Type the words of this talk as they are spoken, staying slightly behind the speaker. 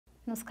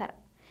നമസ്കാരം.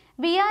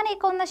 വിയാനെ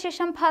കൊന്ന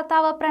ശേഷം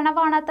ഭർത്താവ്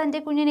പ്രണവാണ് തന്റെ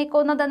കുഞ്ഞിനെ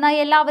കൊന്നതെന്ന്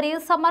എല്ലാവരെയും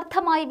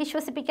സമർത്ഥമായി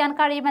വിശ്വസിപ്പിക്കാൻ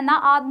കഴിയുമെന്ന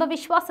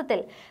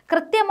ആത്മവിശ്വാസത്തിൽ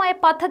കൃത്യമായ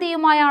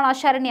പദ്ധതിയുമായാണ്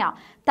ശരണ്യ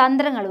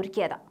തന്ത്രങ്ങൾ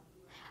ഒരുക്കിയത്.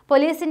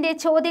 പോലീസിന്റെ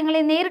ചോദ്യങ്ങളെ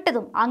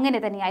നേരിട്ടതും അങ്ങനെ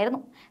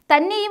തന്നെയായിരുന്നു.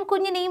 തന്നെയും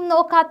കുഞ്ഞിനെയും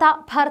നോക്കാത്ത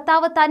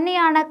ഭർത്താവ്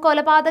തന്നെയാണ്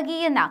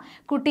കൊലപാതകിയെന്ന്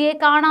കുട്ടിയെ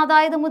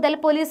കാണാതായത് മുതൽ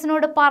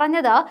പോലീസിനോട്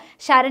പറഞ്ഞത്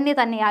ശരണ്യ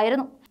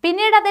തന്നെയായിരുന്നു.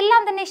 പിന്നീട്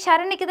അതെല്ലാം തന്നെ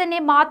ശരണ്യയ്ക്ക് തന്നെ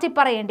മാറ്റി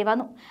പറയേണ്ടി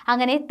വന്നു.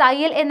 അങ്ങനെ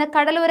തയ്യൽ എന്ന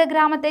കടലോര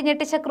ഗ്രാമത്തെ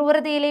ഞെട്ടിച്ച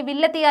ക്രൂരതയിലെ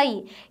വില്ലത്തിയായി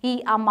ഈ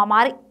അമ്മ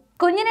മാറി.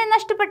 കുഞ്ഞിനെ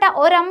നഷ്ടപ്പെട്ട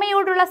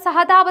ഒരമ്മയോടുള്ള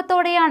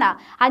സഹതാപത്തോടെയാണ്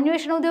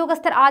അന്വേഷണ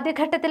ഉദ്യോഗസ്ഥർ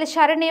ആദ്യഘട്ടത്തിൽ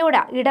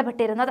ശരണ്യയോട്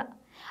ഇടപെട്ടിരുന്നത്.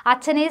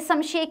 അച്ഛനെ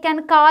സംശയിക്കാൻ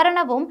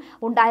കാരണവും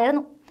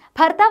ഉണ്ടായിരുന്നു.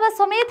 ഭർത്താവ്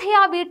സ്വമേധയാ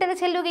വീട്ടിൽ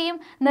ചെല്ലുകയും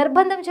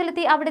നിർബന്ധം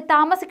ചെലുത്തി അവിടെ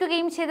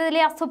താമസിക്കുകയും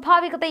ചെയ്തതിലെ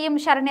അസ്വാഭാവികതയും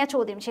ശരണ്യ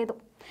ചോദ്യം ചെയ്തു.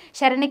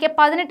 ശരണ്യയ്ക്ക്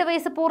 18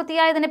 വയസ്സ്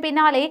പൂർത്തിയായതിന്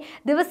പിന്നാലെ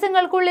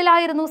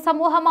ദിവസങ്ങൾക്കുള്ളിലായിരുന്നു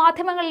സമൂഹ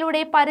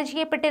മാധ്യമങ്ങളിലൂടെ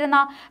പരിചയപ്പെട്ടിരുന്ന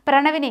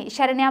പ്രണവിനെ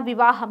ശരണ്യ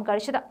വിവാഹം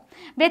കഴിച്ചത്.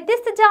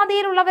 വ്യത്യസ്ത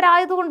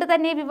ജാതിയിലുള്ളവരായതുകൊണ്ട്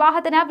തന്നെ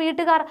വിവാഹത്തിന്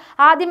വീട്ടുകാർ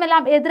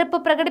ആദ്യമെല്ലാം എതിർപ്പ്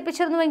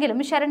പ്രകടിപ്പിച്ചിരുന്നുവെങ്കിലും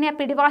ശരണ്യ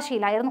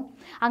പിടിവാശിയിലായിരുന്നു.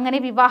 അങ്ങനെ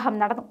വിവാഹം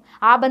നടന്നു.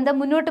 ആ ബന്ധം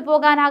മുന്നോട്ട്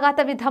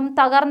പോകാനാകാത്ത വിധം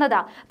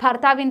തകർന്നത്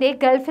ഭർത്താവിന്റെ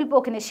ഗൾഫിൽ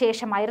പോക്കിന്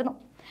ശേഷമായിരുന്നു.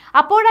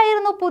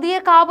 അപ്പോഴായിരുന്നു പുതിയ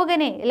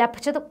കാമുകനെ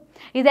ലഭിച്ചതും.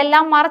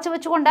 ഇതെല്ലാം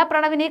മറച്ചുവെച്ചുകൊണ്ട്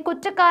പ്രണവിനെ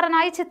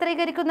കുറ്റക്കാരനായി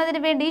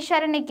ചിത്രീകരിക്കുന്നതിന് വേണ്ടി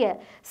ശരണ്യയ്ക്ക്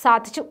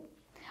സാധിച്ചു.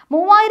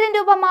 3000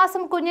 രൂപ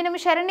മാസം കുഞ്ഞിനും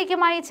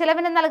ശരണ്യയ്ക്കുമായി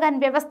ചെലവിന് നൽകാൻ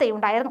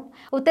വ്യവസ്ഥയുണ്ടായിരുന്നു.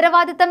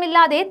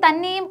 ഉത്തരവാദിത്തമില്ലാതെ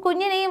തന്നെയും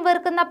കുഞ്ഞിനെയും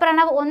വെറുക്കുന്ന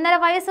പ്രണവ് 1.5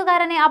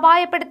 വയസ്സുകാരനെ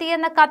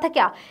അപായപ്പെടുത്തിയെന്ന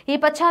കഥയ്ക്ക് ഈ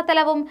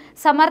പശ്ചാത്തലവും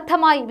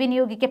സമർത്ഥമായി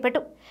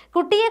വിനിയോഗിക്കപ്പെട്ടു.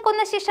 കുട്ടിയെ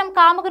കൊന്ന ശേഷം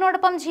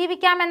കാമുകനോടൊപ്പം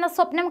ജീവിക്കാമെന്ന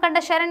സ്വപ്നം കണ്ട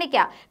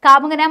ശരണ്യയ്ക്ക്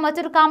കാമുകന്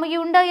മറ്റൊരു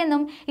കാമുകിയുണ്ട്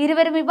എന്നും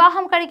ഇരുവരും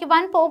വിവാഹം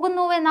കഴിക്കുവാൻ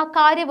പോകുന്നുവെന്ന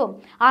കാര്യവും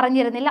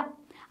അറിഞ്ഞിരുന്നില്ല.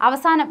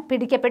 അവസാനം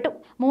പിടിക്കപ്പെട്ടു.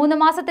 3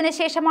 മാസത്തിന്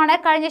ശേഷമാണ്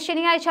കഴിഞ്ഞ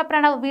ശനിയാഴ്ച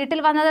പ്രണവ് വീട്ടിൽ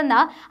വന്നതെന്ന്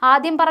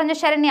ആദ്യം പറഞ്ഞ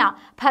ശരണ്യ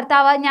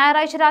ഭർത്താവ്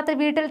ഞായറാഴ്ച രാത്രി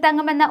വീട്ടിൽ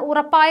തങ്ങുമെന്ന്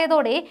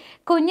ഉറപ്പായതോടെ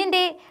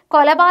കുഞ്ഞിന്റെ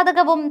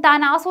കൊലപാതകവും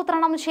താൻ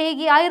ആസൂത്രണം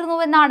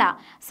ചെയ്യുകയായിരുന്നുവെന്നാണ്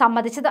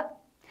സമ്മതിച്ചത്.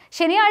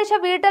 ശനിയാഴ്ച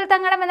വീട്ടിൽ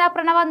തങ്ങണമെന്ന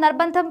പ്രണവ്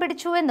നിർബന്ധം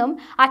പിടിച്ചുവെന്നും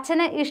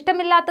അച്ഛന്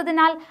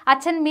ഇഷ്ടമില്ലാത്തതിനാൽ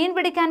അച്ഛൻ മീൻ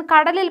പിടിക്കാൻ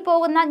കടലിൽ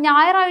പോകുന്ന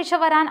ഞായറാഴ്ച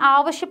വരാൻ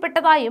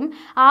ആവശ്യപ്പെട്ടതായും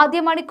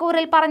ആദ്യ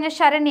മണിക്കൂറിൽ പറഞ്ഞ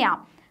ശരണ്യ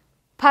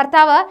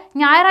ഭർത്താവ്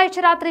ഞായറാഴ്ച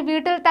രാത്രി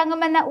വീട്ടിൽ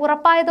തങ്ങുമെന്ന്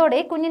ഉറപ്പായതോടെ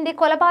കുഞ്ഞിന്റെ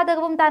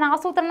കൊലപാതകവും താൻ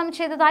ആസൂത്രണം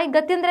ചെയ്തതായി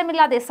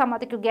ഗത്യന്തരമില്ലാതെ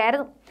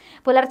സമ്മതിക്കുകയായിരുന്നു.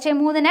 പുലർച്ചെ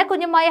 3-ന്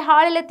കുഞ്ഞുമായി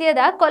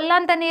ഹാളിലെത്തിയത്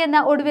കൊല്ലാൻ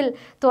തന്നെയെന്ന് ഒടുവിൽ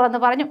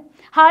തുറന്നു പറഞ്ഞു.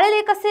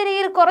 ഹാളിലെ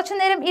കസേരയിൽ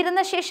കുറച്ചുനേരം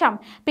ഇരുന്ന ശേഷം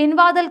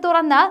പിൻവാതിൽ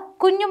തുറന്ന്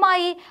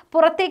കുഞ്ഞുമായി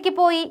പുറത്തേക്ക്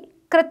പോയി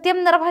കൃത്യം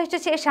നിർവഹിച്ച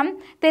ശേഷം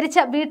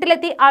തിരിച്ച്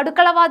വീട്ടിലെത്തി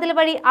അടുക്കളവാതിൽ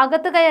വഴി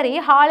അകത്ത് കയറി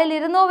ഹാളിൽ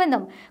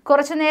ഇരുന്നുവെന്നും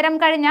കുറച്ചുനേരം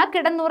കഴിഞ്ഞ്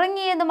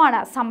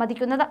കിടന്നുറങ്ങിയെന്നുമാണ്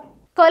സമ്മതിക്കുന്നത്.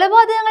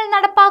 കൊലപാതകങ്ങൾ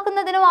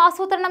നടപ്പാക്കുന്നതിനോ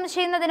ആസൂത്രണം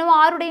ചെയ്യുന്നതിനോ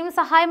ആരുടെയും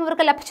സഹായം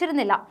ഇവർക്ക്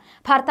ലഭിച്ചിരുന്നില്ല.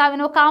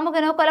 ഭർത്താവിനോ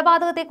കാമുകനോ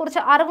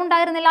കൊലപാതകത്തെക്കുറിച്ച്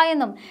അറിവുണ്ടായിരുന്നില്ല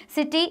എന്നും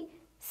സിറ്റി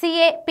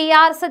CA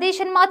PR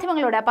സതീശൻ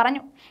മാധ്യമങ്ങളോട്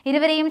പറഞ്ഞു.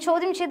 ഇരുവരെയും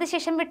ചോദ്യം ചെയ്ത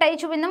ശേഷം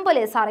വിട്ടയച്ചുവെന്നും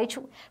പോലീസ്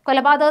അറിയിച്ചു.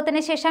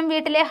 കൊലപാതകത്തിന് ശേഷം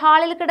വീട്ടിലെ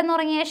ഹാളിൽ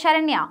കിടന്നുറങ്ങിയ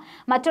ശരണ്യ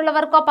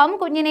മറ്റുള്ളവർക്കൊപ്പം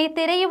കുഞ്ഞിനെ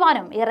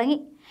തിരയുവാനും ഇറങ്ങി.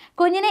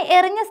 കുഞ്ഞിനെ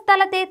എറിഞ്ഞ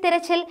സ്ഥലത്തെ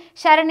തിരച്ചിൽ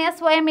ശരണ്യ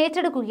സ്വയം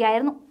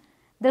ഏറ്റെടുക്കുകയായിരുന്നു.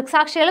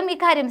 ദൃക്സാക്ഷികളും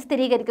ഇക്കാര്യം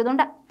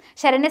സ്ഥിരീകരിക്കുന്നുണ്ട്.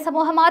 ശരണ്യ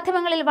സമൂഹ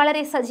മാധ്യമങ്ങളിൽ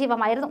വളരെ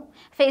സജീവമായിരുന്നു.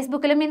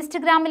 ഫേസ്ബുക്കിലും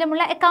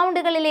ഇൻസ്റ്റഗ്രാമിലുമുള്ള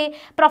അക്കൗണ്ടുകളിലെ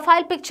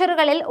പ്രൊഫൈൽ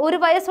പിക്ചറുകളിൽ 1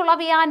 വയസ്സുള്ള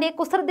വിയാന്റെ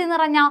കുസൃതി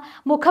നിറഞ്ഞ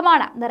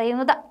മുഖമാണ്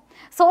നിറയുന്നത്.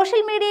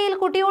 സോഷ്യൽ മീഡിയയിൽ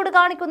കുട്ടിയോട്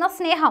കാണിക്കുന്ന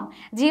സ്നേഹം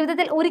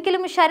ജീവിതത്തിൽ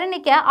ഒരിക്കലും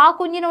ശരണ്യയ്ക്ക് ആ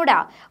കുഞ്ഞിനോട്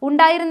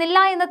ഉണ്ടായിരുന്നില്ല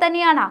എന്ന്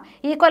തന്നെയാണ്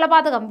ഈ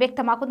കൊലപാതകം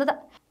വ്യക്തമാക്കുന്നത്.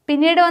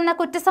 പിന്നീട് വന്ന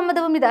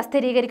കുറ്റസമ്മതവും ഇത്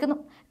സ്ഥിരീകരിക്കുന്നു.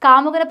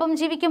 കാമുകനൊപ്പം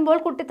ജീവിക്കുമ്പോൾ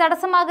കുട്ടി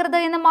തടസ്സമാകരുത്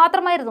എന്ന്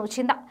മാത്രമായിരുന്നു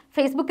ചിന്ത.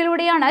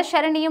 ഫേസ്ബുക്കിലൂടെയാണ്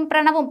ശരണ്യയും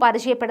പ്രണവും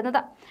പരിചയപ്പെടുന്നത്.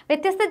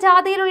 വ്യത്യസ്ത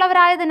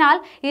ജാതിയിലുള്ളവരായതിനാൽ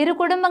ഇരു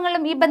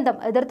കുടുംബങ്ങളും ഈ ബന്ധം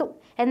എതിർത്തു.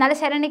 എന്നാൽ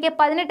ശരണ്യയ്ക്ക്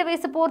 18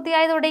 വയസ്സ്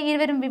പൂർത്തിയായതോടെ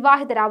ഇരുവരും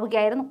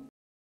വിവാഹിതരാവുകയായിരുന്നു.